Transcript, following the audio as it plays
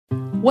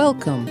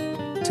Welcome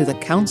to the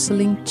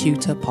Counselling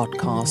Tutor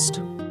Podcast,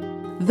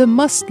 the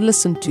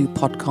must-listen-to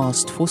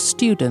podcast for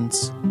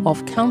students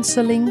of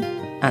counselling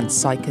and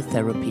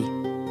psychotherapy.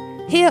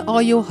 Here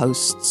are your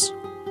hosts,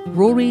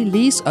 Rory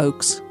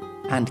Lees-Oakes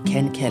and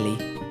Ken Kelly.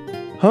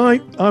 Hi,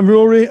 I'm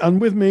Rory,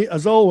 and with me,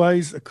 as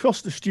always,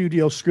 across the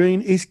studio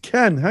screen is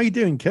Ken. How you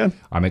doing, Ken?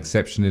 I'm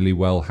exceptionally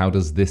well. How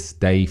does this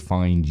day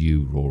find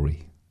you,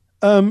 Rory?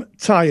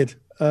 Tired.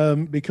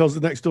 Because the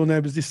next door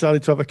neighbours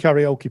decided to have a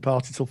karaoke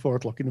party till 4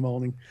 o'clock in the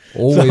morning.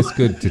 Always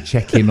good to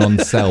check in on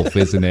self,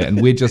 isn't it?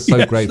 And we're just so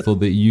Yes. grateful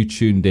that you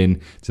tuned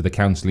in to the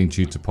Counselling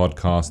Tutor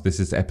Podcast. This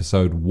is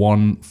episode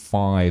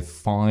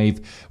 155.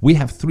 We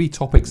have 3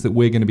 topics that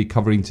we're going to be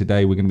covering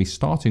today. We're going to be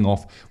starting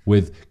off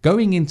with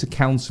going into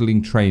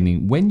counselling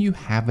training when you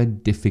have a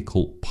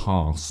difficult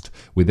past.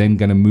 We're then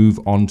going to move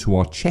on to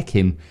our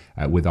check-in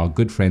with our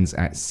good friends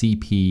at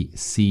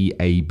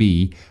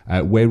CPCAB,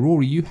 where,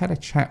 Rory, you had a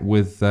chat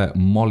with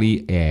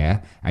Molly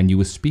Eyre, and you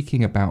were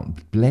speaking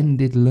about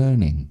blended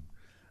learning.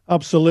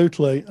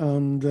 Absolutely,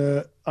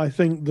 and I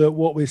think that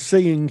what we're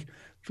seeing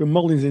from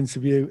Molly's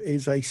interview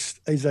is a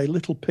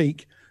little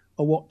peek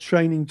of what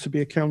training to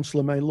be a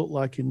counsellor may look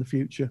like in the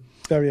future.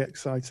 Very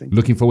exciting.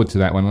 Looking forward to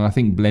that one. And I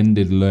think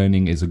blended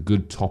learning is a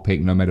good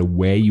topic no matter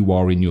where you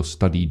are in your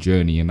study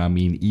journey. And I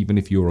mean, even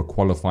if you're a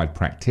qualified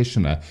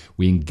practitioner,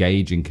 we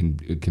engage in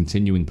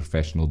continuing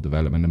professional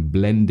development, and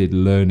blended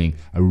learning,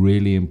 a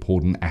really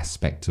important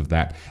aspect of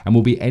that. And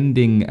we'll be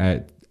ending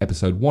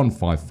episode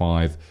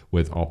 155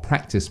 with our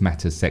practice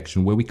matters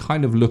section, where we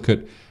kind of look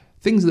at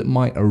things that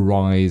might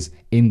arise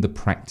in the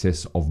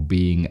practice of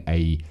being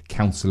a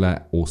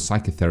counsellor or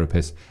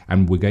psychotherapist.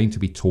 And we're going to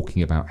be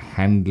talking about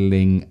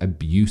handling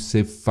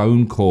abusive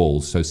phone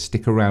calls. So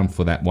stick around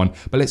for that one.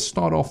 But let's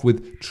start off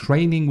with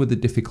training with a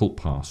difficult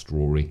past,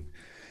 Rory.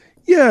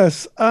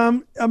 Yes. I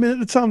mean, at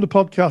the time the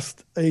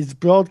podcast is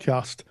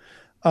broadcast,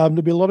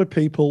 there'll be a lot of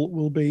people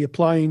will be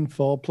applying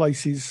for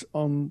places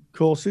on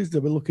courses.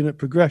 They'll be looking at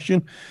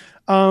progression.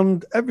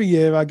 And every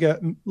year I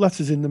get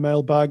letters in the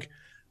mailbag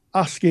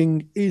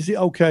asking, is it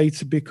okay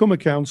to become a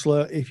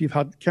counsellor if you've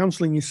had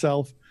counselling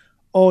yourself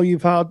or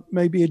you've had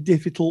maybe a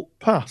difficult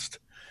past?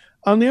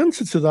 And the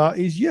answer to that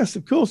is yes,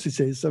 of course it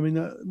is. I mean,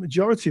 a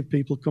majority of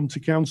people come to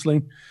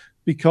counselling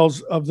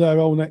because of their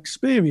own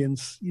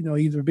experience, you know,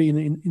 either being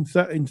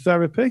in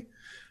therapy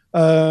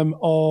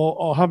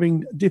or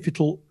having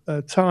difficult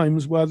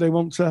times where they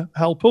want to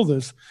help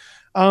others.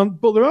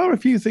 But there are a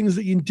few things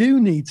that you do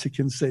need to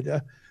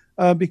consider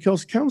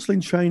because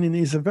counselling training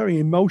is a very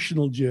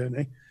emotional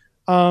journey.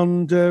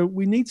 And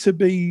we need to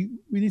be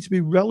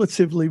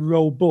relatively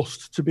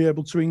robust to be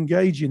able to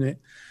engage in it.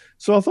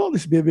 So I thought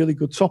this would be a really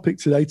good topic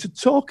today to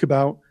talk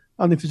about.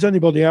 And if there's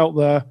anybody out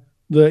there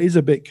that is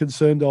a bit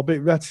concerned or a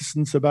bit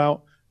reticent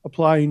about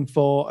applying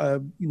for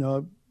a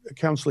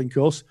counselling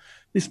course,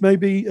 this may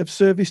be of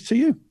service to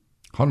you.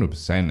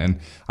 100%. And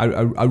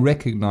I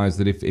recognise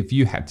that if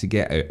you had to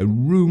get a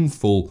room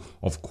full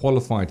of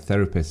qualified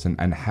therapists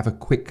and have a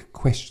quick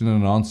question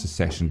and answer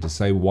session to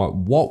say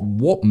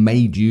what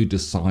made you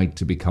decide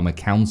to become a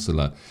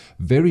counsellor,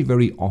 very,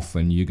 very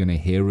often you're going to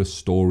hear a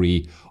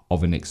story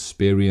of an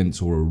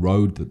experience or a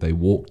road that they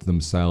walked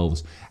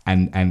themselves,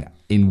 and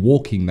in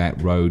walking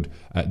that road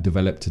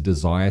developed a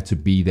desire to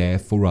be there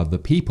for other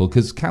people,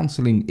 because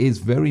counselling is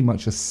very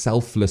much a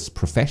selfless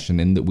profession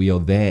in that we are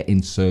there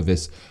in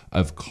service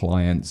of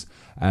clients.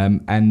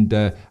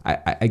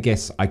 I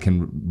guess I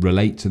can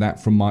relate to that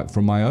from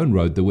my own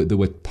road. There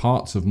were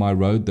parts of my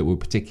road that were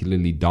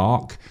particularly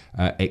dark,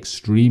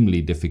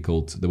 extremely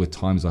difficult. There were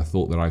times I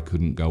thought that I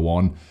couldn't go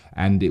on,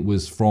 and it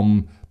was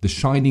from the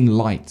shining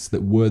lights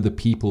that were the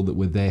people that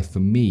were there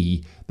for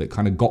me that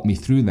kind of got me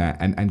through that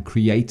and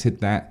created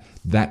that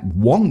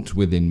want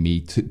within me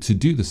to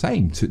do the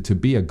same, to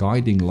be a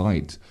guiding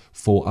light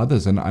for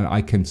others. And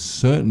I can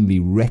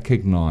certainly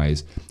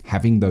recognize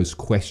having those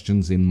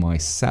questions in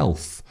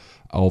myself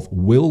of,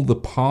 will the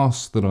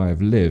past that I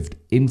have lived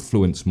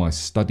influence my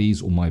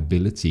studies or my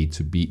ability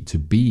to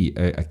be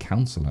a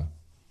counsellor?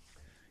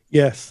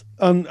 Yes,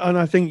 and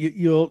I think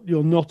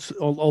you're not,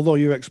 although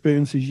your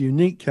experience is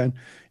unique, Ken,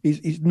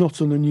 is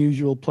not an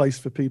unusual place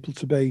for people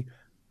to be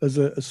as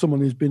someone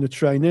who's been a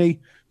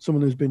trainee,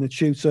 someone who's been a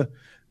tutor.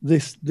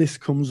 This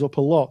comes up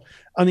a lot,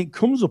 and it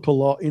comes up a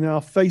lot in our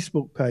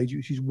Facebook page,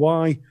 which is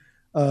why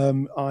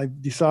we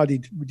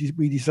decided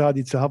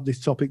to have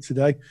this topic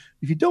today.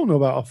 If you don't know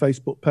about our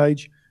Facebook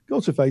page, go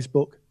to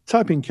Facebook,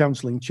 type in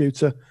Counselling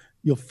Tutor,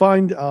 you'll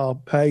find our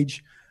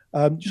page.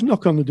 Just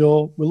knock on the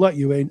door, we'll let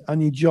you in,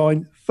 and you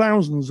join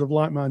thousands of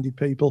like-minded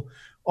people,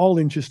 all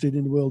interested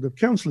in the world of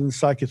counselling and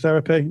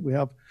psychotherapy. We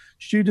have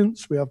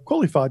students, we have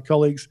qualified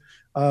colleagues,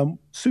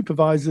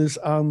 supervisors,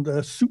 and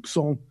a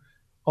soupçon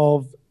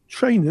of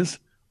trainers,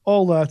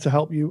 all there to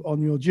help you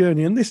on your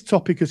journey. And this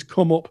topic has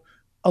come up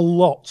a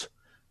lot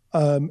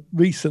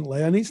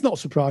recently, and it's not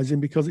surprising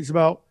because it's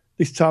about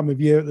this time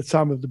of year, at the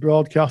time of the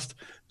broadcast,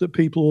 that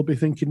people will be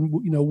thinking,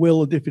 you know,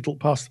 will a difficult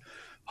past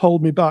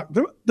hold me back?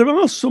 There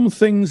are some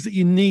things that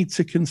you need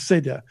to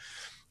consider.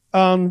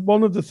 And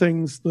one of the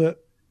things that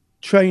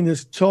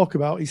trainers talk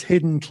about is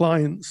hidden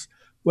clients,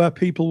 where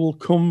people will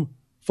come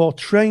for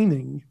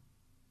training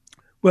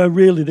where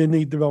really they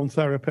need their own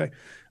therapy.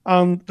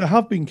 And there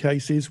have been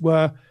cases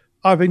where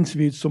I've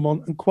interviewed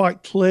someone and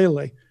quite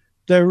clearly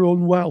they were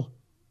unwell.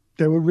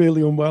 They were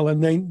really unwell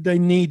and they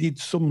needed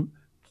some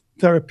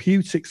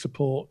therapeutic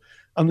support.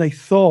 And they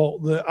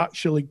thought that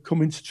actually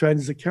coming to train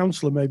as a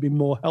counsellor may be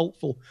more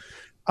helpful.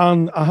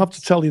 And I have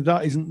to tell you,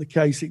 that isn't the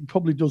case. It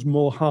probably does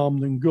more harm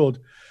than good.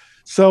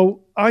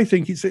 So I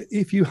think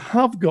if you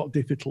have got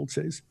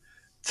difficulties,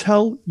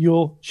 tell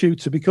your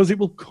tutor, because it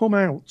will come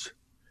out.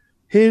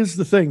 Here's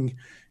the thing.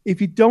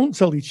 If you don't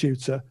tell your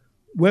tutor,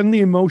 when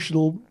the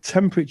emotional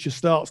temperature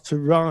starts to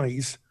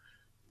rise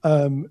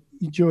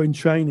during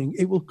training,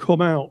 it will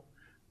come out.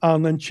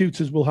 And then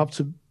tutors will have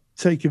to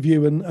take a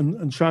view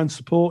and try and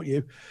support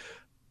you.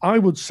 I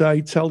would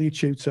say tell your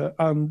tutor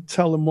and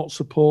tell them what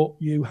support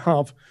you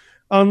have.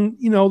 And,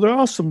 there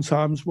are some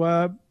times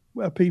where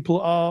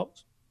people are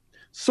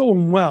so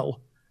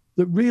unwell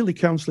that really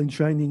counselling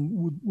training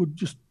would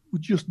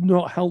just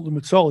not help them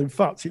at all. In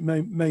fact, it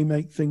may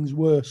make things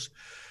worse.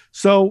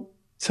 So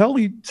tell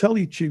your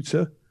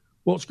tutor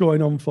what's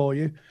going on for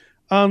you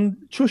and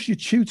trust your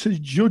tutor's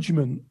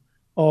judgment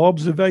or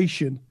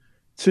observation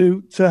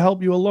to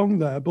help you along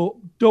there. But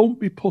don't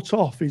be put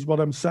off is what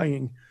I'm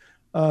saying.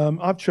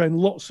 I've trained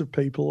lots of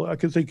people. I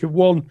can think of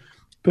one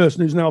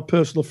person who's now a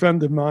personal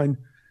friend of mine,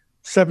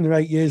 7 or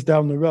 8 years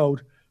down the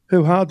road,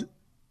 who had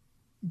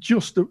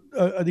just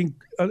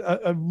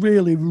a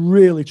really,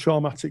 really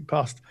traumatic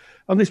past.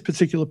 And this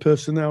particular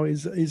person now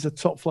is a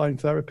top flying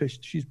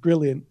therapist. She's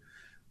brilliant.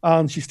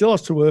 And she still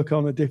has to work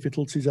on her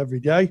difficulties every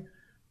day,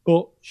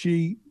 but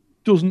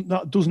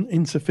that doesn't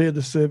interfere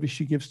the service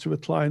she gives to a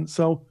client.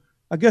 So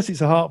I guess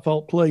it's a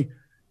heartfelt plea.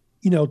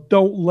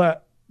 Don't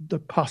let the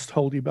past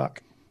hold you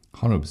back.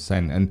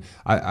 100%. And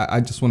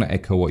I just want to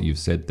echo what you've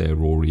said there,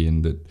 Rory,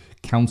 in that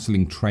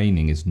counselling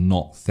training is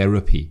not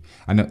therapy.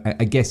 And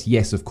I guess,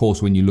 yes, of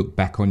course, when you look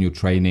back on your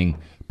training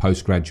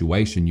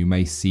post-graduation, you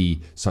may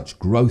see such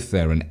growth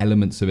there and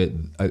elements of it,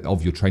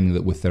 of your training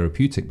that were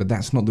therapeutic, but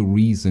that's not the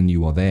reason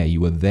you are there.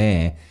 You are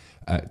there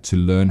to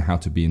learn how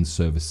to be in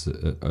service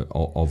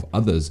of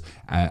others.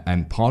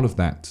 And part of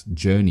that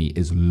journey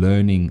is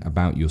learning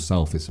about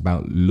yourself. It's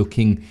about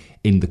looking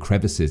in the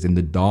crevices, in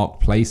the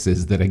dark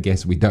places that I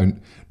guess we don't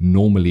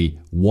normally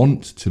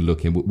want to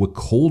look in. We're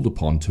called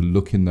upon to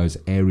look in those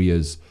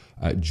areas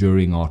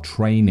during our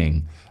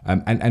training.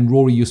 And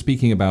Rory, you're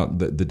speaking about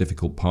the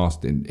difficult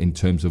past in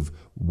terms of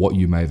what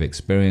you may have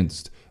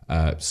experienced,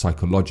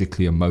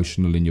 psychologically,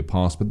 emotional in your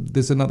past, but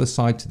there's another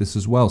side to this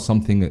as well,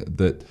 something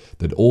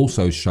that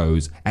also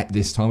shows at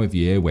this time of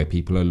year where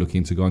people are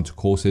looking to go into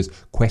courses,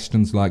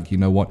 questions like,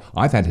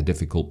 I've had a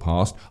difficult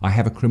past, I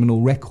have a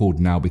criminal record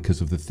now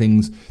because of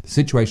the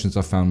situations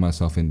I found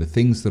myself in, the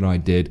things that I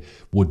did.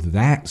 Would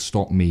that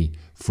stop me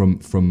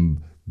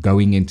from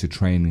going into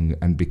training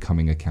and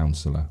becoming a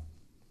counsellor?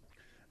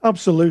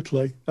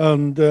 Absolutely.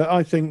 And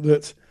I think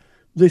that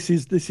this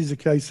is a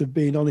case of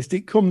being honest.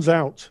 It comes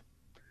out.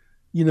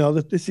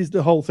 That this is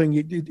the whole thing.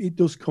 It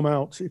does come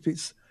out. If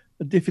it's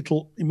a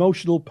difficult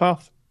emotional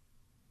path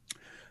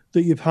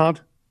that you've had,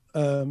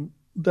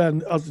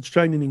 then as the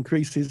training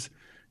increases,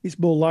 it's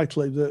more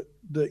likely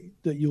that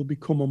you'll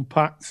become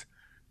unpacked.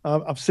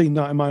 I've seen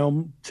that in my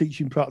own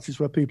teaching practice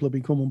where people have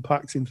become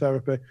unpacked in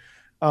therapy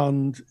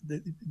and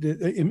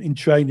in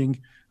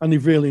training, and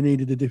they've really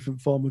needed a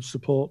different form of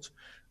support.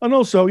 And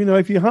also,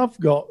 if you have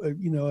got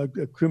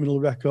a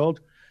criminal record,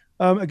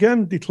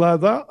 again, declare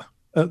that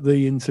at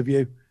the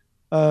interview.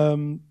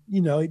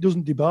 It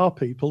doesn't debar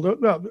people.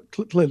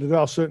 Clearly, there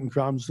are certain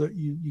crimes that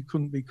you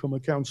couldn't become a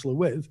counsellor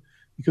with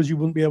because you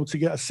wouldn't be able to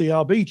get a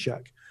CRB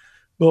check.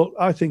 But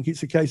I think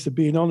it's a case of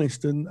being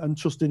honest and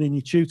trusting in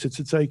your tutor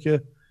to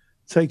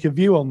take a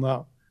view on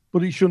that.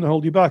 But it shouldn't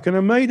hold you back. And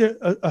I made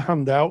a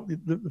handout,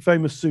 the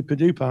famous super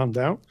duper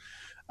handout,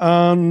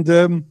 and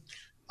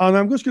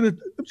I'm just going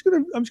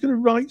to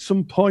write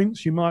some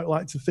points you might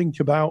like to think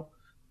about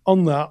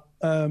on that,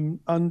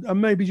 and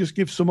maybe just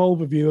give some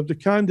overview of the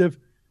kind of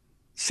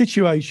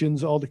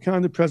situations or the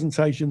kind of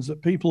presentations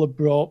that people have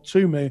brought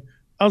to me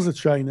as a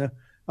trainer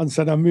and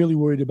said, I'm really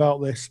worried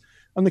about this,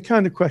 and the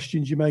kind of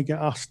questions you may get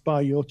asked by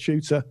your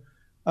tutor,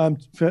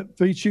 for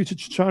your tutor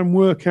to try and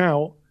work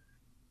out,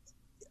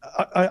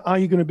 are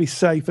you going to be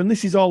safe? And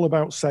this is all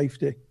about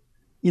safety.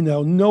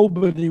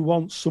 Nobody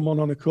wants someone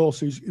on a course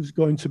who's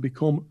going to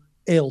become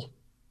ill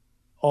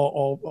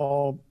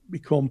or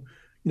become,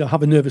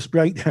 have a nervous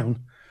breakdown.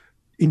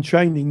 In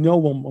training, no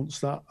one wants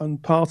that, and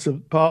part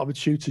of a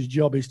tutor's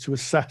job is to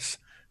assess,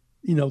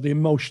 the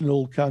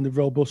emotional kind of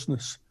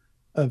robustness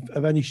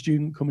of any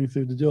student coming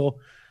through the door.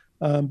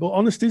 But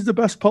honesty is the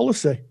best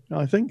policy,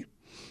 I think.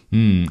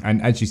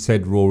 And as you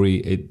said, Rory,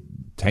 it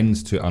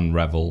tends to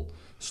unravel.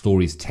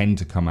 Stories tend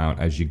to come out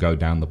as you go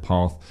down the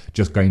path.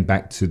 Just going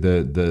back to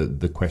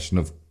the question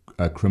of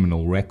a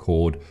criminal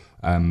record,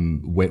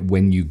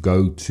 when you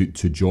go to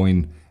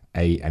join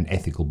an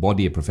ethical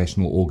body, a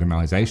professional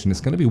organization,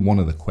 it's going to be one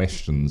of the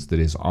questions that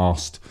is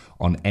asked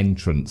on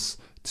entrance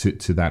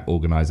to that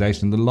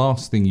organization. The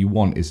last thing you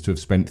want is to have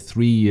spent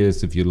 3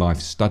 years of your life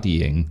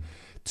studying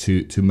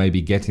to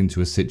maybe get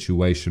into a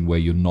situation where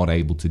you're not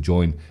able to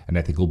join an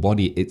ethical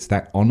body. It's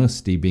that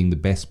honesty being the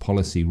best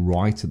policy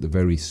right at the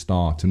very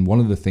start. And one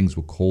of the things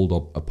we're called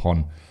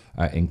upon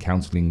in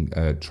counselling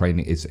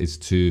training is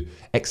to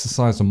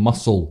exercise a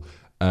muscle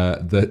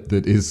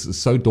that is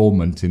so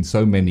dormant in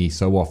so many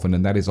so often,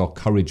 and that is our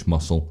courage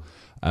muscle.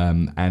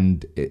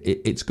 And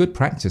it's good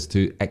practice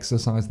to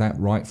exercise that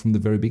right from the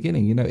very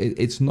beginning. You know,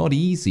 it's not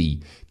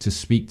easy to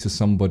speak to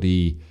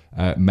somebody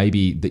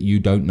maybe that you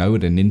don't know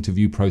at an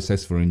interview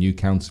process for a new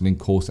counselling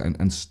course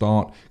and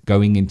start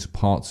going into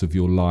parts of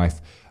your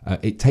life.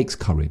 It takes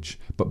courage,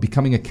 but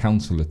becoming a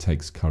counsellor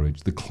takes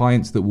courage. The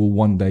clients that will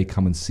one day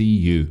come and see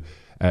you,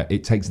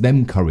 it takes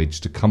them courage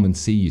to come and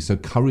see you. So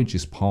courage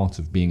is part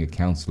of being a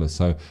counsellor.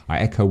 So I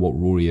echo what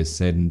Rory has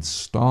said, and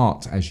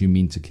start as you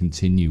mean to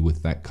continue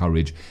with that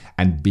courage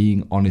and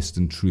being honest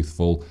and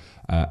truthful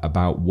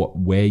about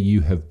where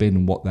you have been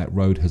and what that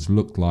road has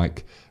looked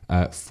like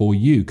for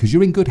you, because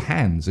you're in good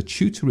hands. A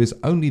tutor is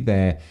only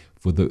there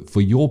for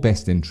your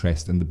best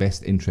interest and the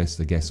best interest,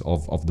 I guess,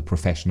 of the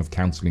profession of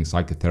counselling,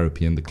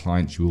 psychotherapy, and the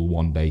clients you will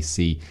one day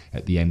see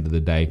at the end of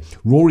the day.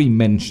 Rory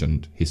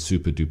mentioned his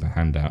super duper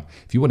handout.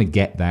 If you want to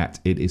get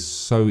that, it is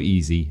so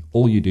easy.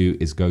 All you do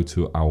is go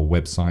to our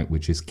website,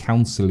 which is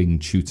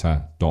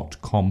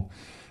counsellingtutor.com.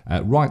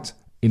 Right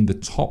in the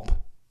top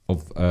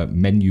of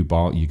menu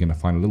bar, you're going to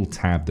find a little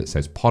tab that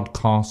says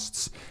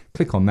podcasts.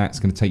 Click on that. It's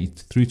going to take you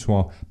through to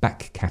our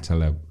back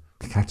catalogue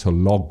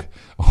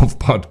of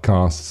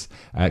podcasts.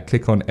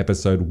 Click on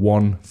episode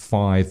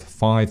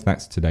 155.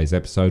 That's today's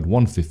episode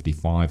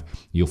 155.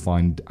 You'll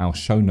find our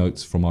show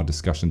notes from our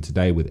discussion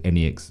today with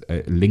any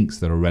links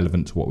that are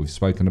relevant to what we've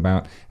spoken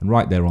about. And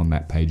right there on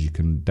that page, you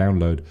can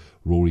download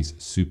Rory's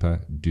super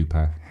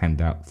duper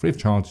handout free of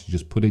charge. You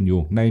just put in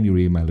your name, your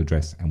email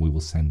address, and we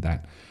will send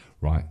that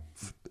right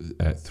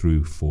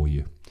through for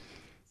you.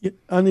 Yeah,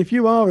 and if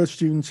you are a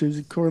student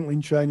who's currently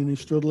in training and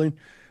struggling,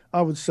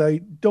 I would say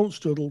don't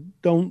struggle,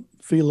 don't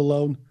feel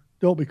alone,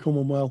 don't become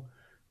unwell.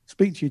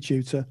 Speak to your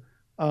tutor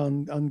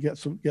and get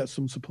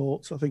some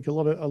support. I think a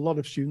lot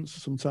of students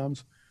are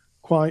sometimes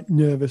quite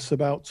nervous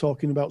about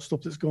talking about stuff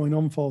that's going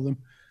on for them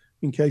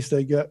in case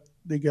they get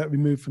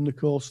removed from the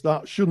course.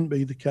 That shouldn't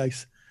be the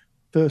case.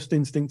 First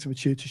instinct of a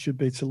tutor should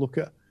be to look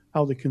at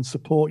how they can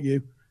support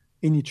you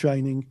in your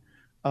training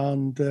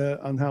and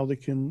how they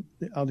can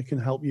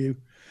help you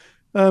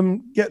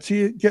get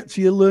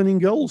to your learning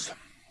goals.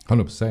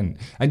 100%.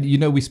 And you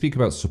know, we speak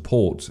about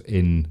support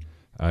in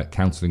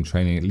counselling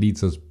training. It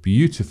leads us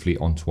beautifully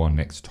onto our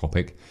next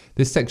topic.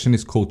 This section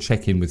is called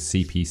Check-in with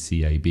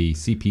CPCAB.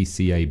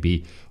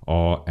 CPCAB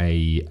are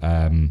a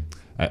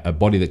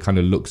body that kind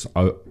of looks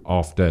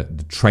after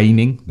the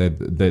training.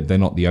 They're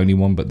not the only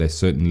one, but they're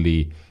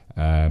certainly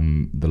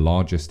the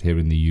largest here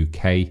in the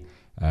UK,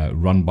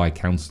 run by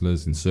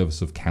counsellors, in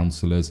service of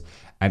counsellors.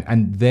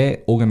 And their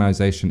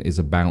organisation is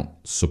about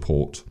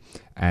support.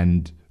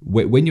 And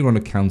when you're on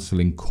a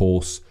counselling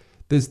course,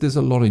 there's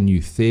a lot of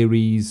new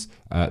theories,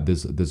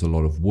 there's a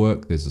lot of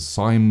work, there's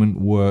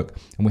assignment work,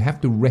 and we have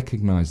to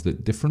recognise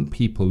that different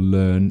people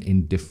learn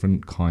in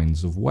different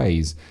kinds of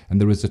ways.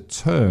 And there is a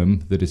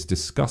term that is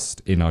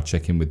discussed in our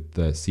check-in with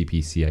the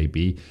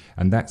CPCAB,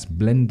 and that's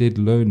blended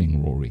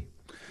learning, Rory.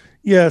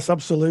 Yes,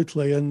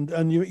 absolutely,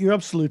 and you're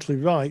absolutely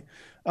right.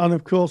 And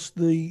of course,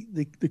 the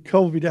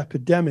COVID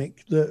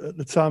epidemic that at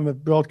the time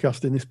of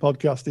broadcasting this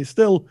podcast is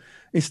still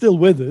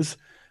with us,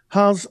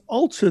 has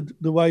altered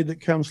the way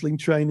that counselling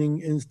training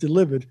is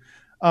delivered.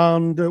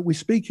 And we're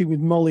speaking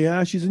with Molly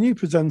Eyre. She's a new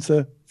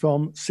presenter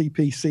from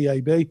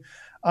CPCAB,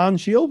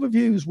 and she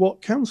overviews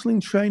what counselling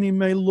training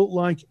may look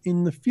like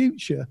in the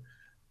future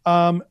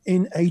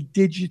in a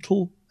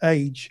digital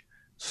age.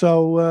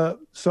 So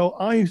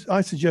I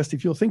suggest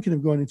if you're thinking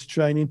of going into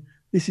training,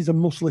 this is a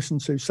must listen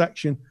to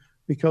section,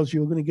 because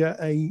you're going to get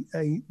a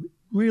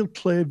real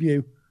clear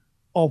view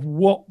of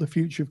what the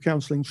future of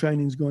counselling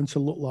training is going to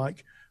look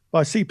like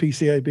by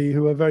CPCAB,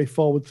 who are a very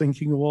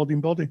forward-thinking awarding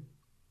body.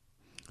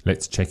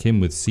 Let's check in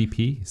with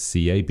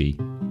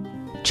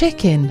CPCAB.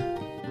 Check in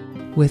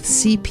with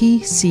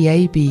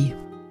CPCAB.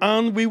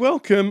 And we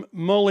welcome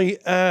Molly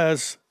Eyre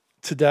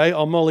today,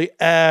 or Molly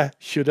Eyre,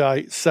 should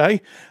I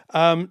say,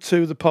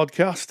 to the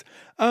podcast.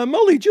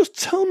 Molly, just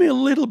tell me a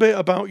little bit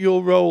about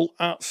your role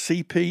at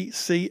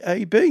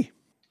CPCAB.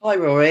 Hi,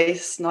 Rory.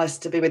 It's nice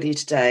to be with you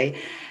today.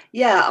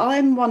 Yeah,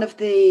 I'm one of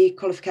the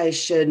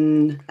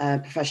qualification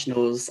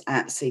professionals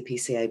at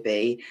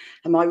CPCAB,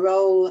 and my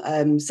role,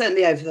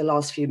 certainly over the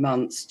last few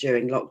months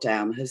during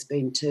lockdown, has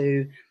been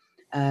to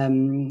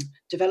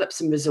develop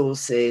some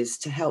resources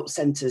to help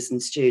centres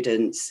and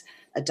students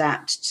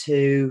adapt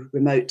to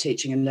remote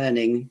teaching and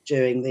learning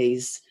during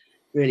these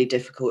really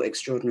difficult,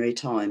 extraordinary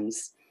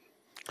times.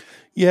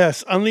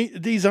 Yes, and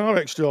these are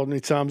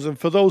extraordinary times. And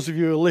for those of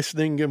you who are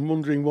listening and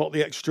wondering what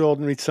the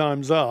extraordinary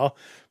times are,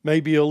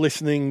 maybe you're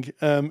listening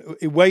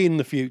way in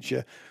the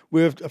future.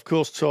 We're, of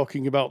course,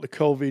 talking about the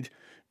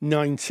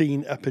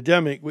COVID-19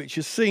 epidemic, which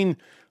has seen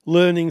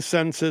learning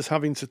centres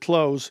having to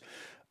close.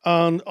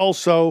 and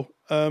also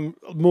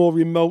more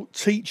remote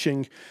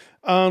teaching.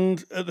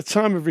 And at the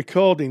time of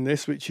recording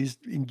this, which is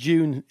in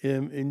June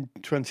in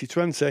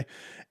 2020,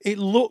 it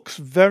looks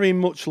very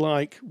much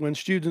like when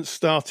students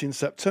start in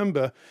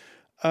September,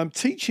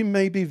 teaching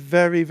may be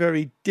very,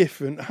 very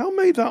different. How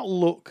may that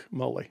look,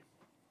 Molly?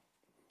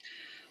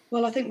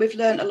 Well, I think we've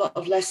learned a lot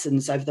of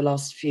lessons over the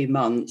last few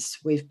months.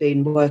 We've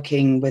been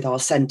working with our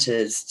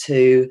centres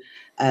to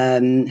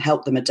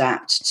help them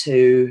adapt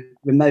to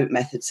remote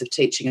methods of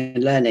teaching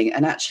and learning.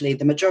 And actually,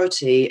 the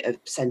majority of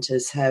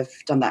centres have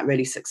done that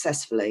really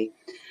successfully.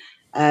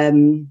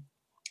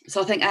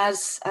 So I think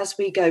as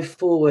we go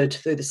forward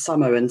through the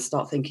summer and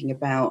start thinking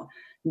about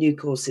new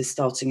courses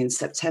starting in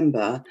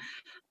September,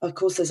 of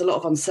course, there's a lot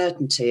of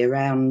uncertainty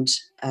around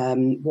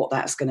what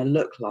that's going to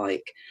look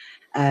like.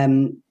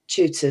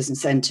 Tutors and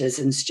centres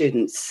and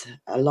students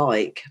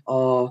alike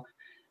are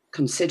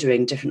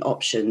considering different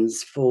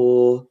options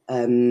for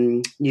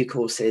new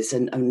courses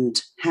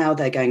and how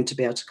they're going to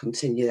be able to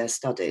continue their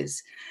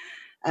studies.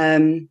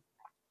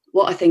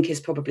 What I think is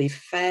probably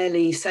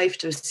fairly safe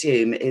to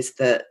assume is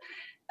that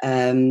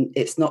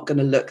it's not going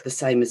to look the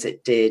same as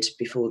it did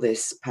before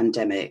this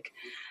pandemic.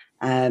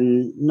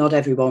 Not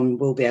everyone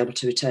will be able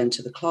to return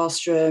to the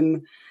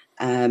classroom.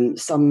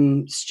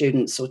 Some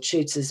students or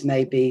tutors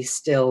may be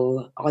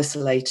still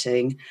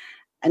isolating.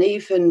 And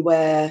even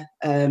where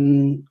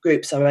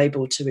groups are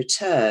able to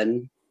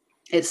return,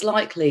 it's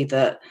likely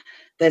that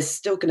there's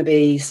still going to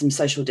be some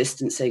social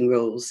distancing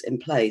rules in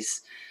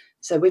place.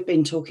 So we've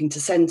been talking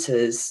to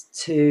centres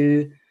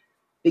to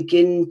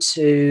begin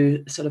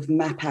to sort of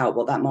map out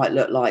what that might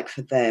look like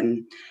for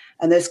them.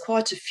 And there's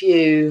quite a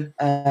few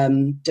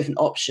different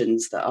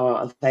options that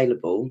are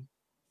available.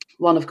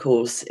 One, of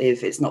course,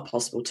 if it's not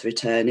possible to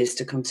return, is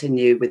to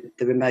continue with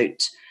the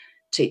remote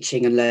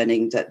teaching and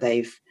learning that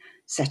they've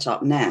set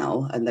up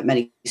now and that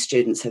many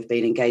students have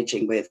been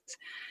engaging with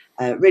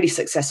really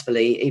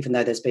successfully, even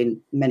though there's been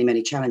many,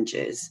 many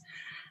challenges.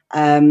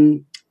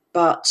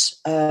 But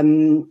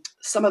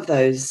some of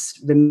those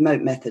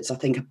remote methods, I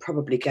think, are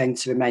probably going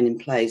to remain in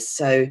place.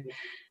 So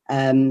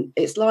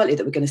it's likely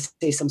that we're going to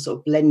see some sort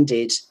of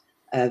blended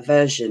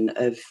version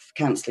of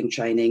counselling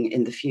training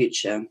in the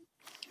future.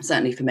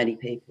 Certainly for many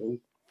people.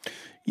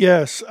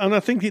 Yes, and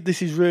I think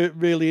this is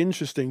really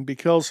interesting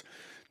because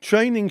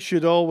training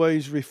should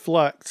always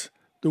reflect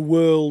the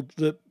world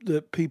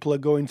that people are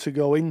going to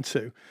go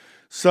into.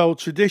 So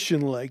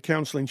traditionally,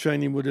 counselling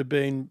training would have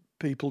been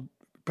people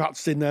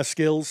practicing their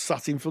skills,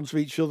 sat in front of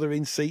each other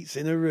in seats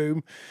in a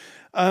room.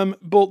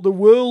 But the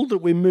world that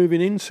we're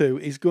moving into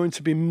is going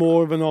to be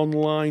more of an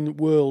online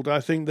world. I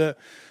think that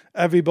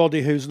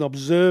everybody who's an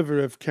observer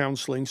of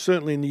counselling,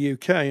 certainly in the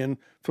UK, and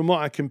from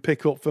what I can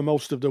pick up for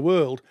most of the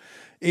world,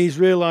 is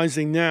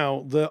realising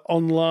now that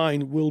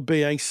online will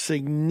be a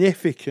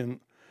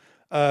significant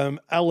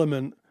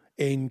element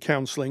in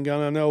counselling.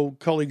 And I know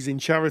colleagues in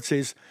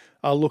charities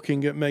are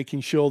looking at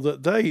making sure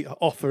that they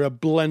offer a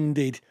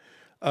blended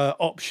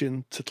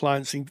option to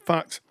clients. In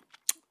fact,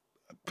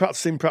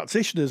 practicing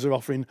practitioners are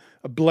offering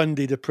a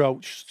blended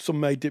approach. Some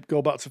may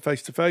go back to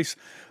face-to-face,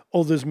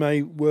 others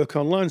may work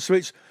online. So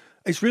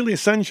it's really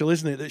essential,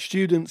 isn't it, that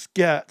students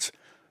get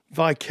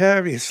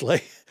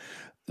vicariously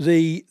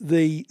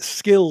the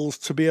skills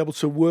to be able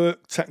to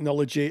work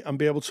technology and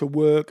be able to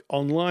work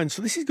online.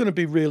 So this is going to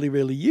be really,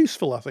 really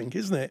useful, I think,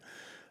 isn't it,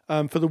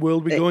 for the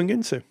world we're going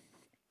into?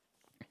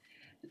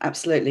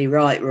 Absolutely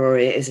right,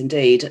 Rory, it is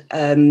indeed.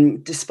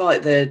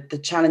 Despite the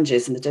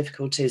challenges and the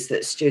difficulties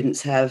that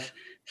students have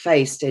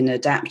faced in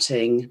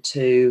adapting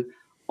to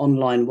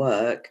online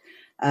work,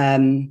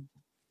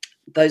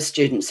 those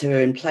students who are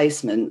in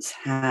placements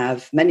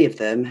many of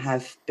them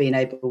have been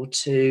able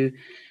to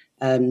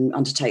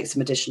undertake some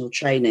additional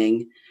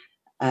training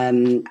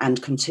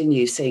and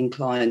continue seeing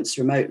clients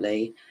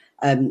remotely.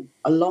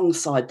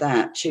 Alongside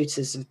that,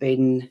 tutors have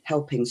been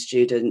helping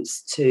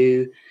students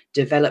to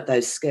develop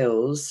those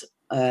skills,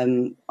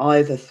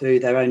 either through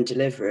their own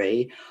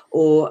delivery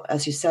or,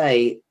 as you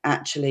say,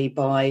 actually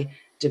by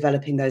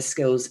developing those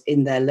skills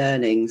in their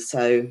learning.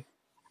 So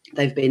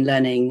they've been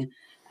learning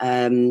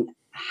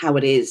how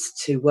it is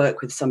to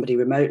work with somebody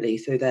remotely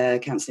through their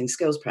counselling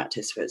skills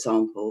practice, for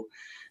example.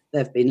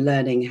 They've been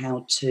learning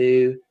how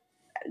to,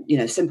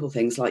 simple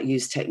things like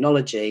use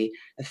technology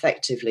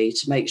effectively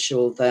to make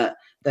sure that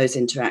those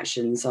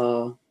interactions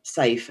are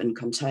safe and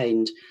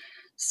contained.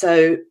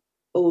 So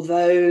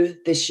although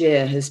this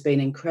year has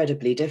been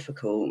incredibly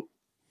difficult,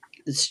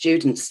 the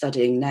students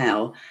studying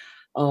now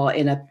are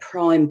in a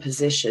prime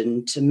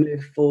position to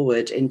move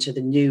forward into the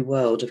new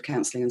world of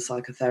counselling and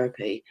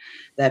psychotherapy.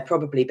 They're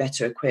probably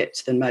better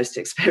equipped than most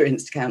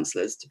experienced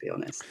counsellors, to be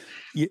honest.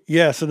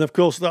 Yes, and of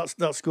course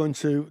that's going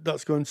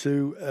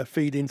to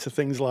feed into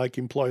things like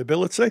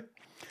employability,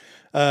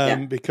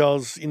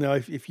 because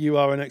if you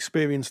are an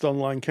experienced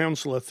online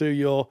counsellor through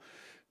your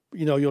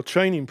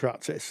training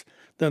practice,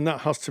 then that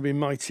has to be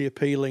mighty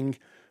appealing,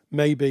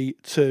 maybe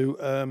to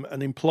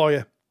an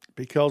employer,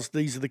 because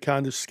these are the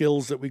kind of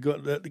skills that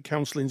the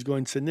counselling is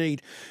going to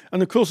need.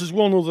 And of course, there's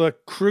one other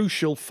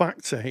crucial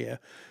factor here: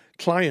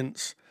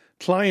 clients.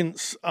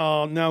 clients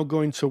are now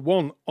going to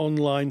want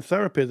online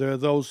therapy. There are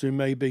those who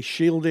may be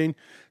shielding,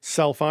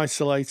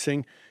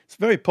 self-isolating. It's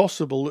very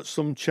possible that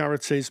some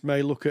charities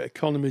may look at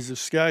economies of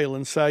scale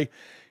and say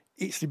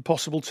it's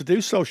impossible to do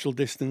social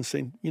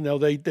distancing.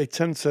 They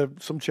tend to,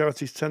 some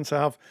charities tend to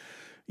have,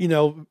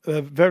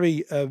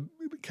 very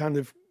kind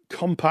of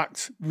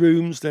compact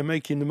rooms. They're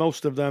making the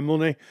most of their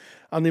money,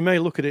 and they may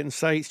look at it and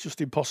say it's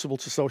just impossible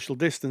to social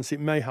distance.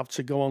 It may have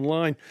to go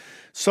online.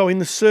 So in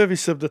the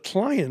service of the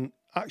client,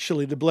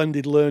 actually the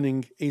blended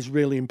learning is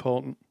really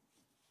important.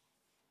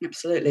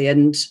 Absolutely.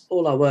 And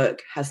all our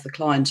work has the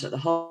client at the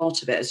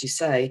heart of it, as you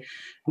say.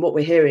 And what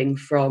we're hearing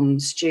from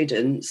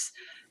students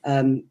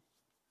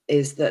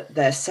is that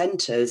their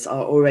centres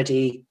are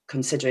already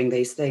considering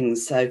these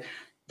things. So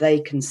they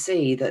can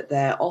see that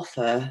their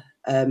offer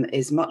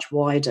is much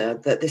wider,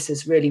 that this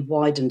has really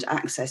widened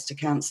access to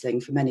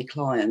counselling for many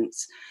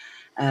clients.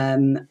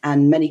 And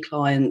many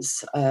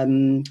clients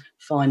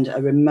find a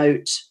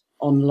remote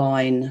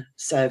online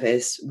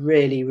service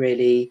really,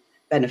 really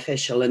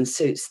beneficial and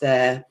suits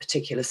their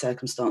particular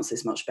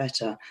circumstances much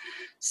better.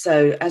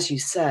 So, as you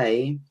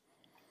say,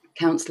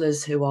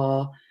 counsellors who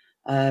are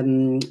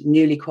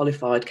newly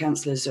qualified,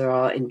 counsellors who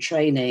are in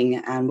training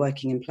and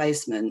working in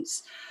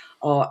placements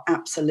are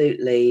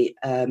absolutely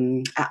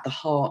at the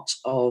heart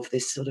of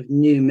this sort of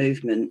new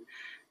movement,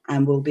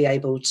 and will be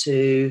able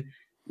to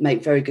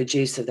make very good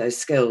use of those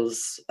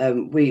skills.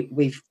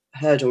 We've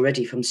heard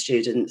already from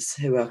students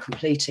who are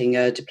completing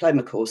a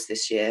diploma course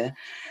this year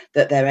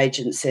that their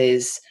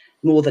agencies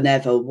more than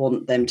ever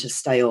want them to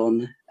stay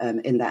on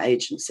in that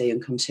agency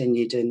and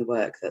continue doing the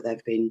work that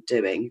they've been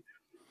doing.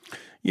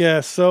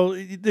 Yeah, so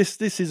this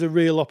is a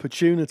real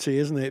opportunity,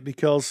 isn't it?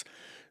 Because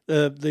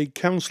the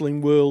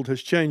counselling world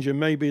has changed, and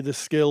maybe the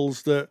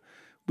skills that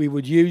we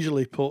would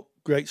usually put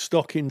great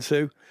stock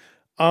into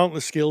aren't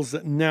the skills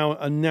that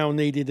are now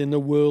needed in the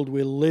world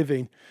we're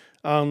living.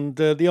 And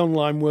the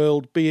online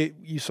world, be it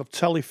use of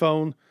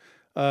telephone,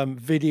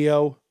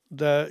 video,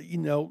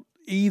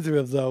 either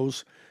of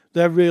those,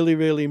 they're really,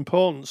 really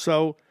important.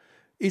 So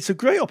it's a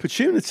great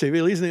opportunity,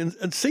 really, isn't it?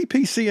 And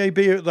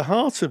CPCAB are at the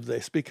heart of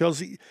this,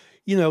 because,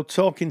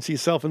 talking to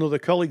yourself and other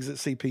colleagues at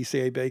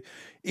CPCAB,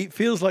 it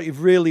feels like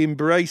you've really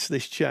embraced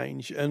this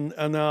change and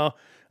are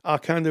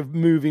kind of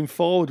moving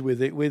forward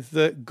with it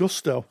with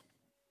gusto.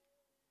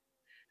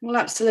 Well,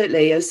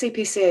 absolutely.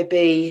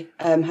 CPCAB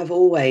have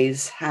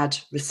always had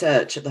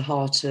research at the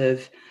heart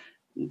of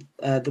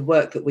the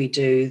work that we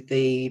do,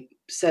 the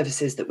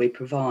services that we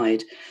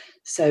provide.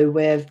 So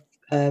we're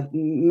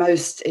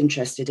most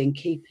interested in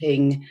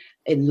keeping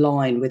in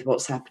line with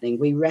what's happening.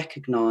 We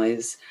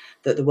recognise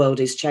that the world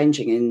is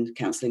changing in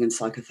counselling and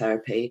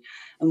psychotherapy.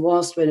 And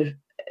whilst we're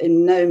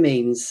in no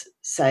means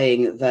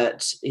saying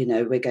that,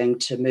 we're going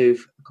to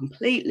move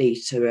completely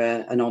to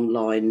an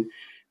online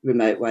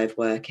remote way of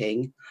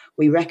working,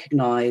 we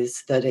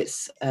recognise that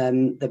it's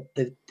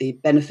the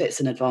benefits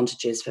and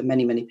advantages for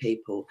many, many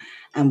people.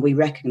 And we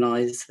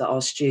recognise that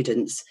our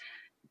students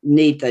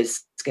need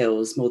those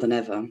skills more than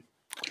ever.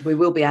 We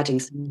will be adding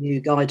some new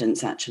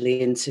guidance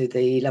actually into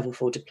the Level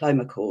 4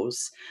 diploma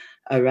course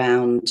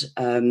around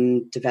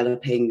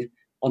developing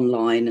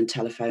online and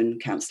telephone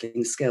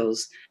counselling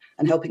skills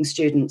and helping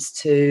students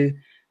to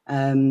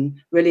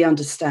really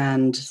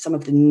understand some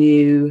of the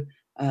new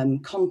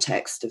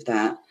context of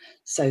that.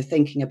 So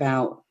thinking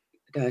about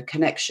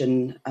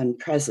connection and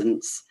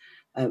presence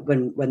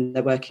when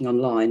they're working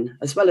online,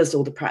 as well as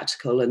all the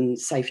practical and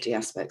safety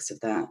aspects of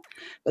that.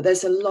 But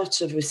there's a lot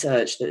of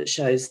research that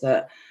shows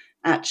that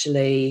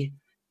actually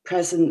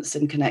presence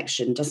and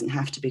connection doesn't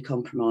have to be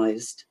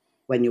compromised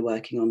when you're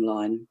working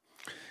online.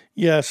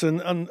 Yes,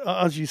 and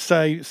as you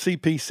say,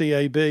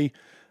 CPCAB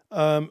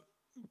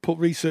put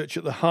research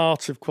at the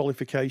heart of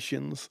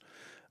qualifications,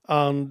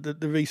 and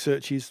the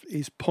research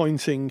is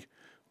pointing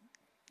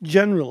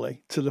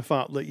generally to the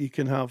fact that you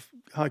can have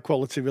high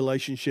quality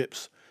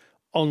relationships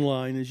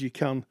online as you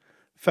can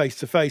face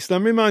to face. And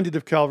I'm reminded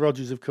of Carl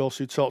Rogers, of course,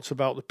 who talks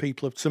about the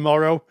people of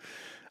tomorrow.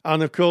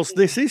 And of course,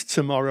 this is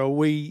tomorrow.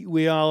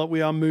 We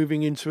are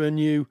moving into a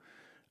new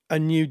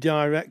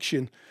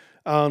direction,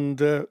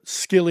 and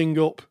skilling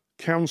up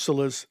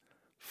counsellors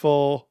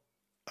for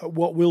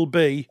what will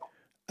be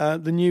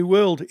the new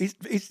world.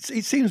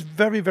 It seems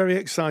very, very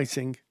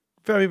exciting,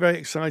 very, very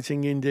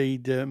exciting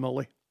indeed,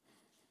 Molly.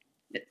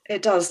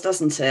 It does,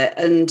 doesn't it?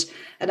 And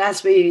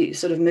as we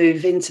sort of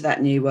move into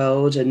that new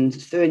world and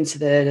through into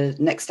the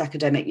next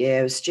academic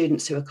year, as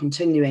students who are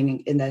continuing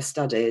in their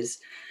studies,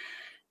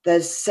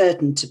 there's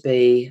certain to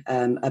be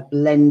a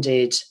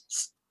blended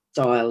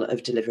style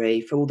of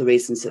delivery for all the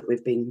reasons that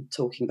we've been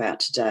talking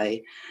about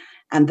today.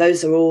 And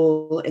those are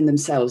all in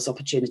themselves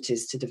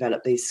opportunities to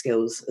develop these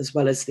skills, as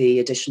well as the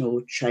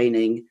additional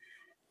training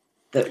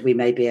that we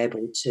may be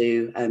able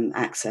to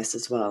access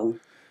as well.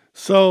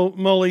 So,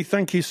 Molly,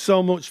 thank you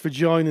so much for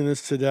joining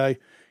us today.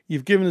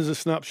 You've given us a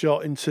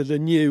snapshot into the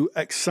new,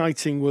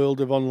 exciting world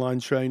of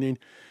online training,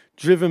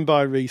 driven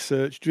by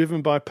research,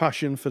 driven by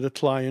passion for the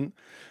client,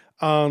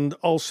 and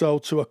also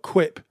to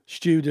equip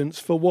students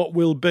for what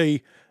will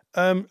be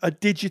a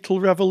digital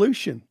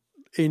revolution.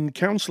 in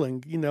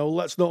counselling.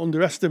 Let's not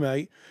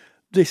underestimate.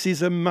 This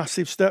is a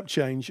massive step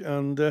change,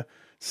 and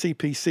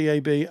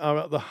CPCAB are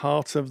at the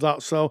heart of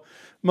that. So,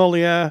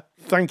 Moliere,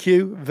 thank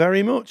you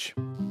very much.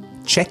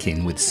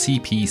 Check-in with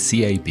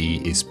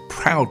CPCAB is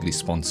proudly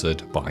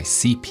sponsored by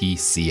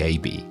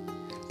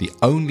CPCAB, the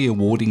only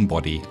awarding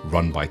body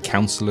run by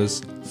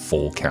counsellors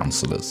for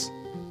counsellors.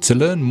 To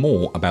learn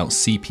more about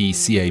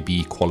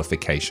CPCAB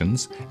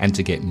qualifications and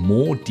to get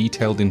more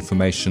detailed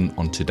information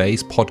on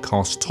today's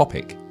podcast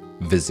topic,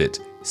 visit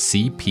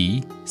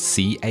cpcab.co.uk.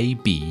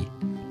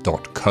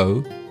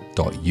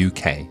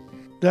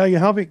 There you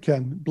have it,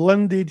 Ken.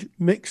 Blended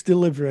mixed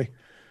delivery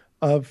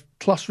of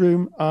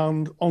classroom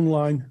and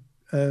online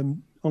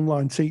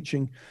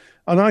teaching.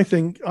 And I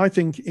think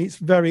it's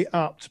very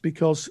apt,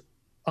 because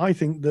I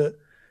think that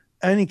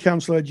any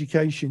counsellor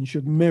education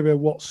should mirror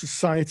what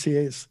society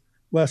is,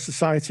 where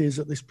society is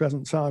at this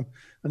present time.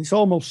 And it's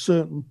almost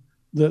certain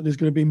that there's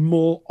going to be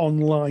more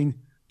online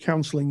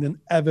counselling than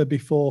ever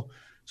before.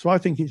 So I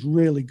think it's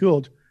really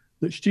good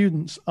that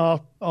students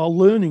are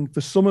learning for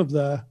some of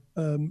their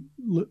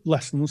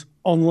lessons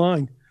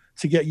online,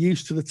 to get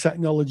used to the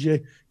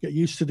technology, get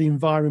used to the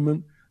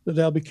environment that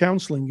they'll be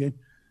counselling in.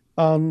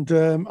 And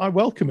I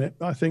welcome it.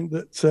 I think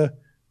that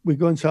we're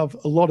going to have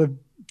a lot of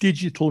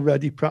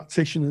digital-ready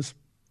practitioners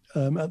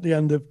at the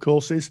end of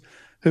courses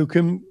who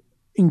can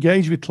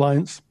engage with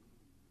clients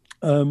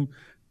in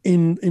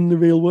the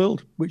real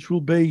world, which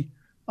will be,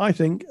 I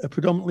think, a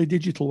predominantly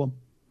digital one.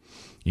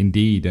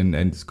 Indeed, and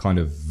it's kind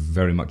of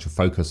very much a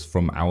focus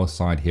from our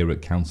side here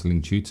at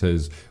Counselling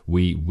Tutors.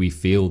 We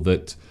feel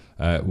that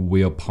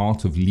we are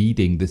part of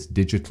leading this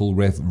digital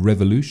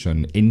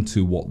revolution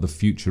into what the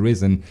future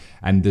is, and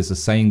there's a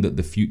saying that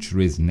the future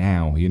is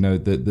now.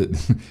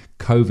 That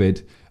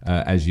COVID,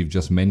 as you've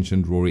just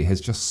mentioned, Rory,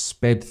 has just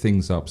sped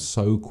things up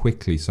so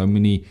quickly. So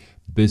many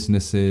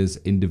businesses,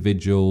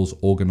 individuals,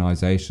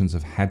 organizations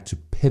have had to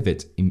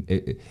pivot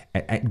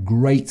at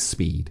great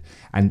speed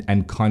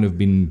and kind of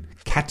been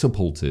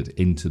catapulted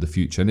into the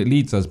future. And it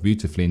leads us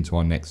beautifully into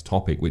our next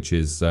topic, which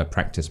is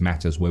Practice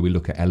Matters, where we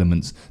look at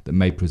elements that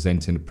may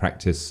present in a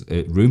practice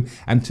room.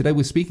 And today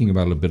we're speaking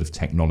about a little bit of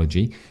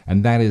technology,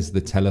 and that is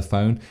the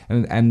telephone.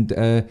 And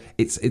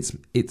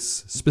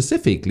it's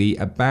specifically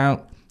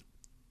about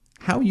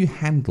how you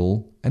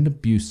handle an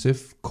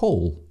abusive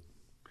call.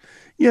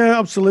 Yeah,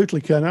 absolutely,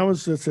 Ken. I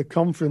was at a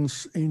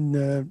conference in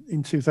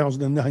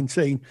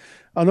 2019,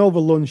 and over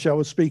lunch I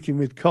was speaking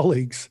with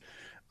colleagues,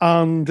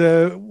 and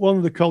one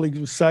of the colleagues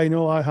was saying,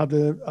 I had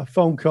a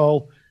phone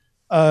call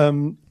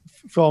from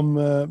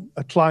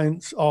a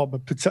client, or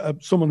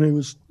someone who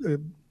was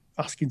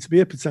asking to be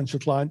a potential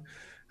client,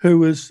 who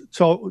was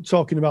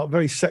talking about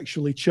very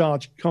sexually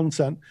charged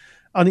content.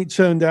 And it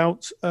turned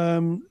out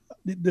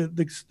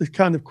the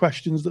kind of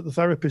questions that the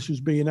therapist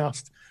was being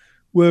asked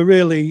were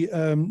really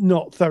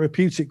not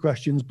therapeutic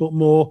questions, but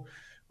more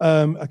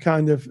a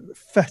kind of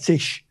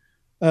fetish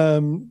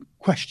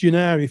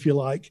questionnaire, if you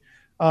like.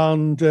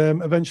 And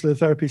eventually the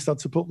therapist had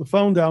to put the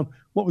phone down.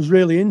 What was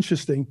really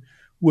interesting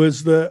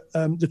was that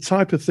the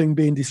type of thing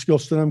being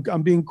discussed, and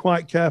I'm being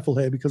quite careful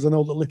here because I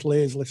know that little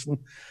ears listen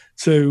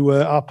to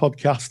our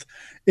podcast,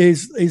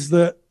 is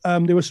that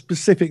there were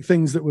specific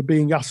things that were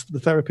being asked the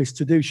therapist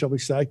to do, shall we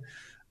say.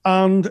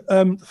 And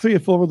 3 or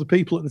 4 other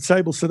people at the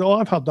table said,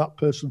 I've had that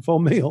person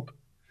phone me up.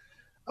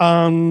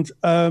 And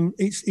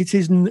it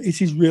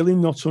is really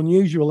not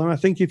unusual. And I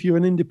think if you're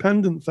an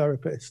independent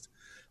therapist,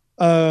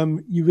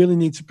 you really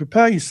need to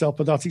prepare yourself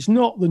for that. It's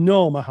not the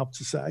norm, I have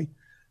to say,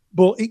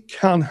 but it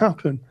can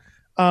happen.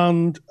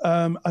 And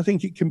I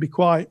think it can be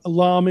quite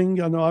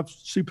alarming. I know I've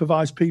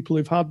supervised people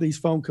who've had these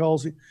phone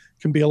calls. It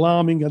can be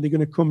alarming. Are they going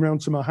to come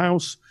round to my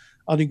house?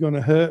 Are they going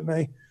to hurt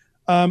me?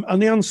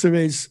 And the answer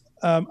is,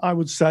 I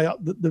would say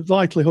the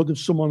likelihood of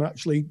someone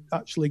actually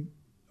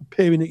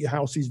appearing at your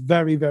house is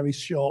very, very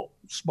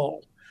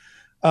small.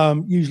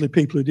 Usually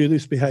people who do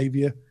this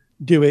behaviour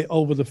do it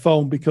over the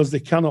phone because they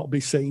cannot be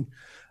seen.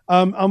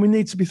 And we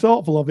need to be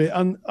thoughtful of it.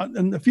 And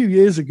a few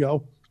years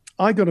ago,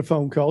 I got a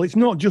phone call. It's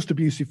not just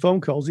abusive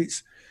phone calls.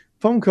 It's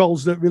phone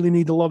calls that really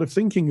need a lot of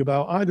thinking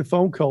about. I had a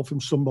phone call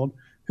from someone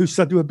who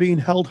said they were being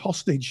held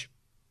hostage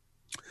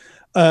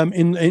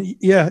in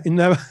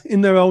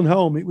their own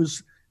home. It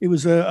was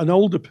an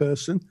older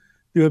person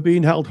who were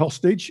being held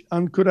hostage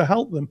and could have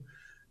helped them.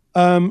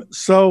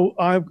 So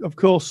I, of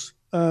course,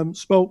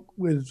 spoke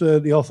with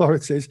the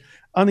authorities,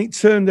 and it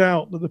turned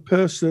out that the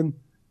person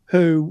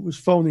who was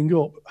phoning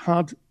up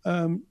had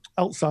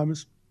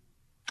Alzheimer's.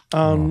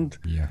 And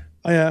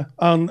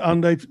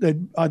and they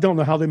I don't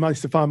know how they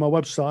managed to find my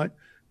website,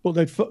 but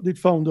they'd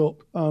phoned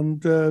up,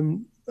 and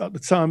at the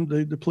time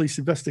the police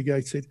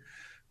investigated,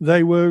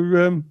 they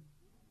were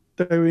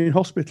in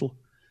hospital.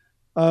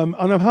 And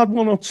I've had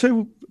 1 or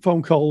 2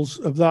 phone calls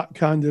of that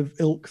kind of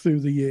ilk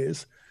through the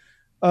years.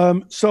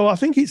 So I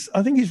think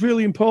it's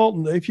really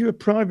important that if you're a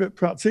private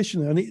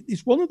practitioner, and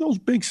it's one of those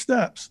big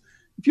steps,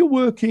 if you're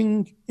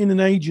working in an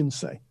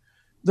agency,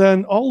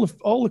 then all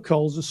the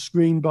calls are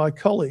screened by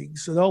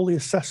colleagues and all the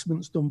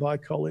assessments done by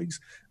colleagues,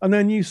 and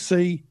then you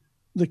see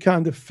the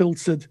kind of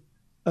filtered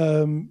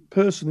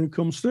person who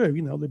comes through.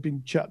 They've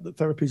been checked that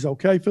therapy is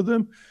okay for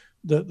them,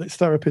 that it's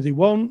therapy they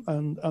want,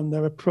 and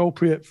they're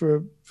appropriate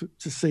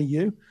to see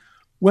you.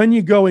 When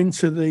you go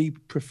into the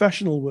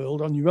professional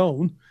world on your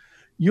own,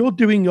 you're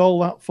doing all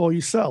that for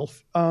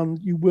yourself, and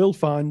you will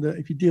find that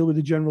if you deal with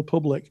the general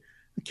public,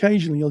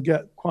 occasionally you'll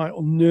get quite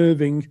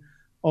unnerving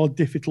or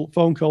difficult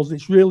phone calls. And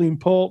it's really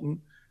important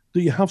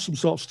that you have some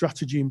sort of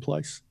strategy in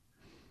place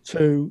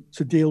to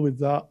deal with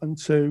that, and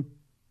to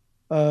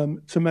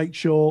make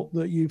sure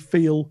that you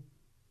feel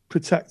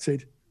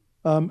protected.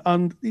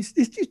 And it's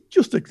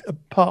just a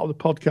part of the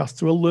podcast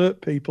to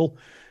alert people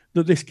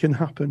that this can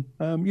happen.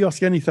 You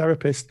ask any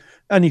therapist,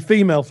 any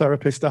female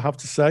therapist, I have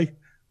to say,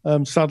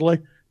 sadly,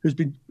 who's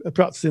been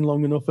practicing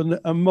long enough, and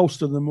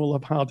most of them will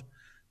have had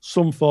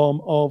some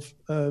form of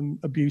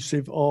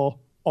abusive or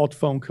odd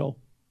phone call.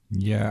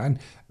 Yeah,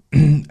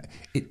 and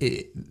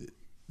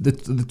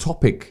the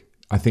topic,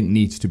 I think,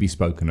 needs to be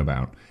spoken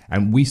about.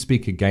 And we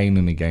speak again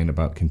and again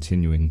about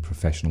continuing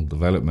professional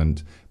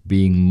development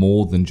being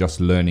more than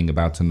just learning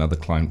about another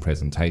client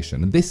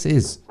presentation. And this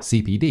is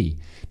CPD,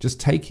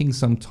 just taking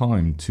some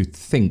time to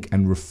think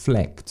and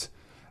reflect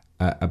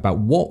about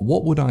what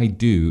would I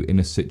do in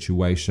a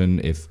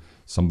situation if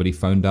somebody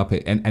phoned up,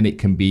 and it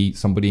can be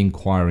somebody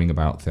inquiring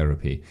about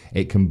therapy.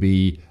 It can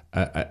be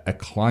a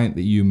client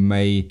that you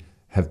may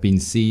have been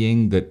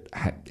seeing that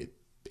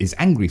is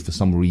angry for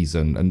some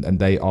reason, and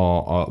they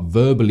are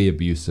verbally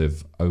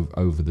abusive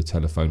over the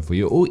telephone for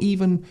you, or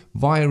even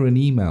via an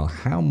email.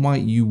 How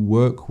might you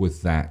work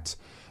with that?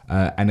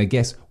 And I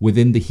guess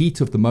within the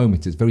heat of the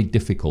moment, it's very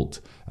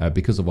difficult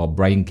because of our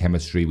brain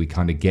chemistry. We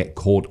kind of get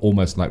caught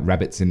almost like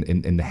rabbits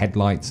in the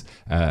headlights.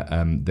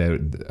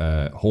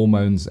 Their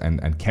hormones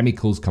and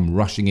chemicals come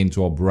rushing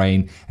into our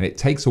brain, and it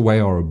takes away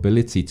our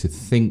ability to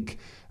think,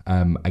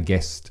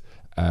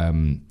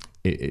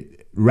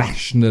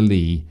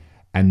 rationally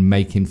and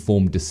make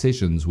informed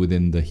decisions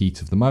within the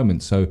heat of the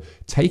moment. So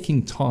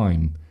taking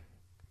time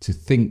to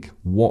think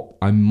what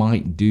I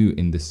might do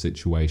in this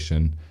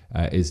situation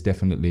is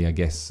definitely, I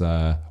guess,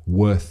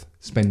 worth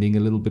spending a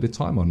little bit of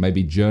time on.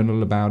 Maybe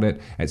journal about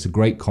it. It's a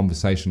great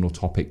conversational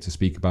topic to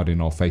speak about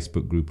in our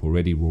Facebook group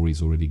already.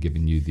 Rory's already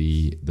given you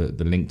the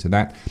link to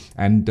that.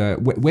 And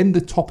when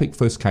the topic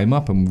first came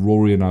up and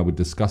Rory and I were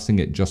discussing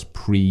it just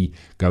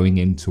going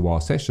into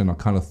our session, I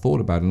kind of thought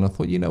about it, and I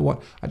thought, you know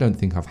what, I don't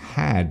think I've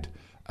had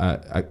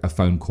a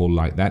phone call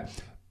like that.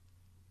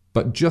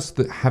 But just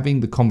that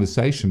having the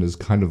conversation has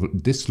kind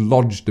of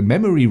dislodged a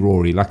memory,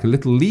 Rory, like a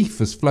little leaf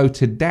has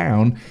floated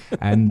down.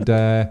 And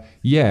I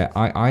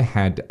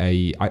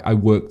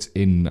worked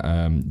in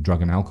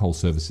drug and alcohol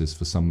services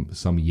for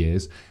some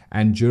years.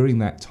 And during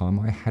that time,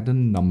 I had a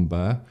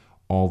number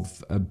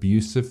of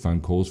abusive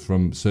phone calls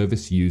from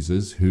service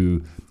users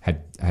who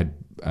had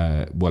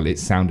it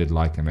sounded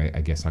like, and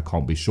I guess I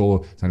can't be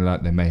sure, sounded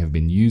like they may have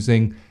been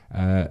using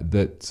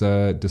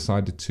that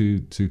decided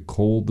to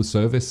call the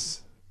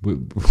service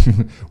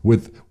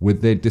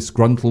with their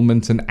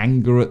disgruntlement and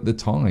anger at the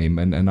time,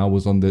 and I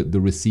was on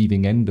the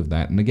receiving end of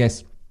that. And I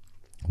guess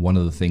one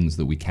of the things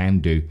that we can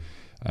do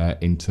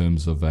in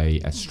terms of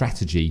a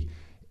strategy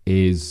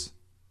is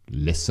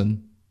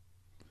listen,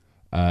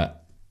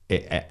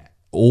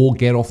 or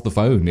get off the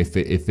phone if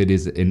it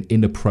is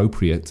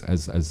inappropriate,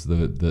 as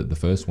the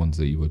first ones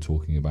that you were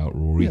talking about,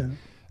 Rory.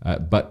 Yeah.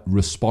 But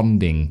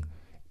responding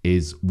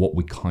is what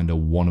we kind of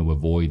want to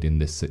avoid in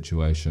this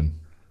situation.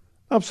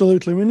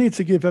 Absolutely. We need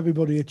to give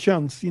everybody a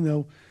chance.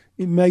 It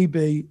may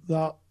be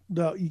that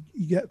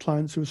you get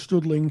clients who are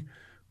struggling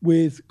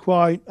with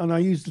quite, and I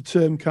use the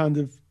term kind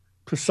of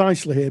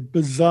precisely here,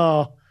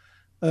 bizarre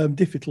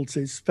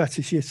difficulties,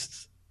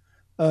 fetishists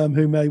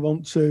who may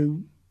want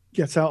to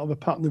get out of a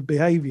pattern of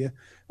behaviour.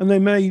 And they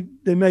may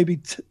be,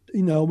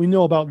 we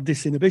know about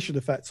disinhibition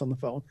effects on the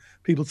phone.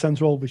 People tend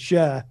to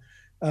overshare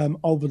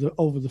over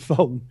the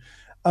phone.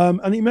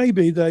 And it may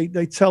be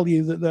they tell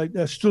you that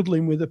they're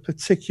struggling with a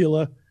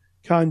particular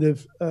kind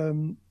of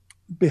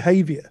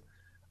behaviour,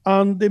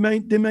 and they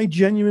may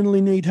genuinely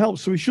need help.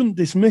 So we shouldn't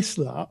dismiss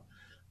that.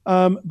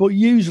 But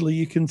usually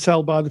you can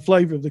tell by the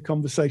flavour of the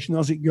conversation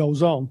as it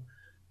goes on.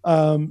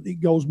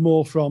 It goes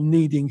more from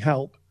needing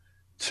help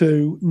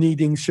to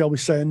needing, shall we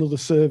say, another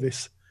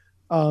service.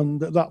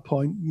 And at that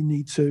point, you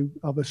need to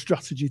have a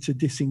strategy to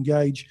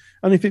disengage.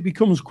 And if it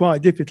becomes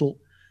quite difficult,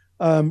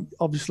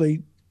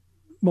 obviously,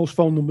 most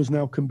phone numbers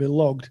now can be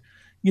logged.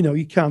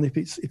 You can, if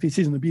it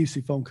is an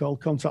abusive phone call,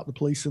 contact the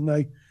police,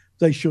 and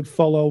they should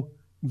follow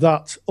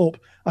that up.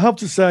 I have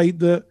to say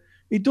that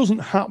it doesn't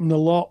happen a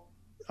lot.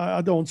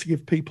 I don't want to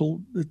give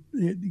people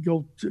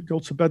go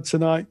to bed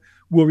tonight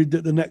worried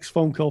that the next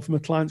phone call from a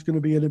client's going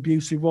to be an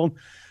abusive one.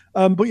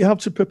 But you have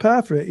to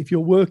prepare for it. If you're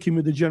working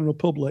with the general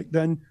public,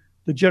 then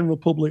the general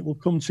public will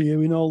come to you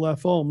in all their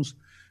forms.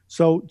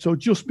 So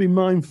just be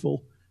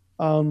mindful.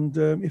 And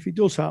if it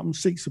does happen,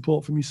 seek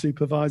support from your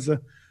supervisor.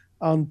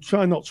 And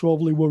try not to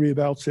overly worry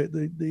about it.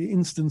 The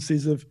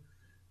instances of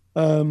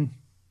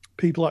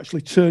people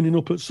actually turning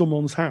up at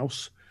someone's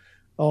house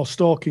or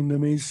stalking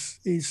them is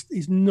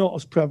not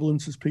as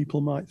prevalent as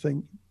people might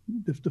think.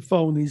 the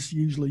phone is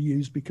usually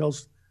used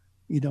because,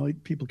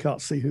 people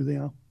can't see who they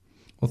are.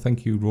 Well,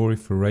 thank you, Rory,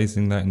 for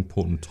raising that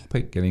important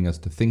topic, getting us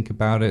to think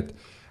about it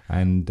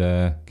and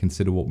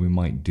consider what we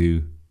might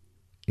do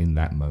in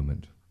that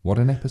moment. What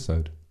an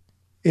episode.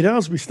 It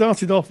has. We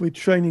started off with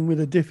training with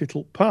a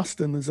difficult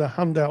past, and there's a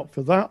handout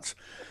for that.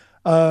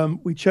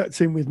 We checked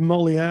in with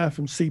Molly Eyre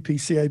from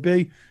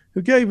CPCAB,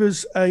 who gave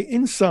us an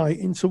insight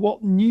into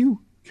what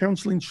new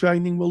counselling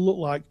training will look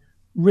like.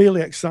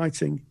 Really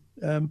exciting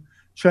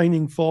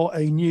training for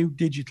a new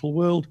digital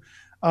world.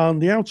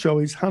 And the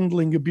outro is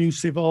handling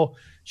abusive, or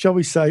shall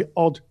we say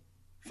odd,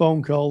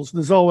 phone calls.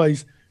 There's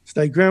always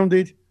stay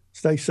grounded,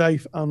 stay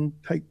safe, and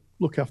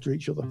look after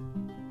each other.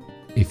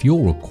 If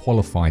you're a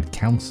qualified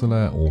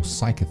counsellor or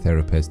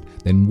psychotherapist,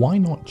 then why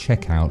not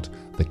check out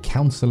the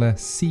Counsellor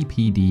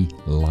CPD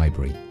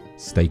Library?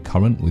 Stay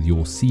current with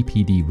your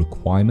CPD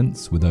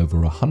requirements with over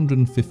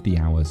 150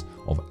 hours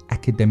of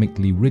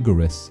academically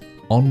rigorous,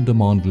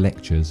 on-demand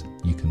lectures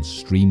you can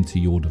stream to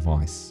your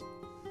device.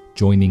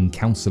 Joining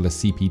Counsellor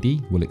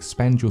CPD will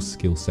expand your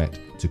skill set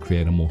to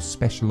create a more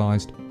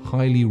specialised,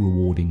 highly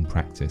rewarding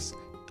practice.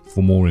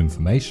 For more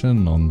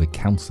information on the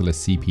Counselor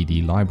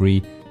CPD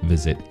Library,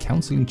 visit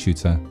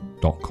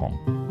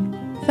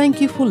counsellingtutor.com.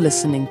 Thank you for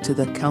listening to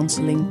the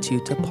Counselling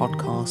Tutor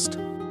Podcast.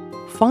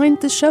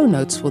 Find the show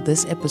notes for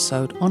this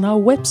episode on our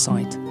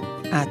website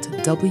at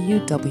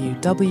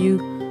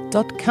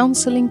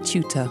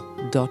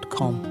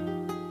www.counsellingtutor.com.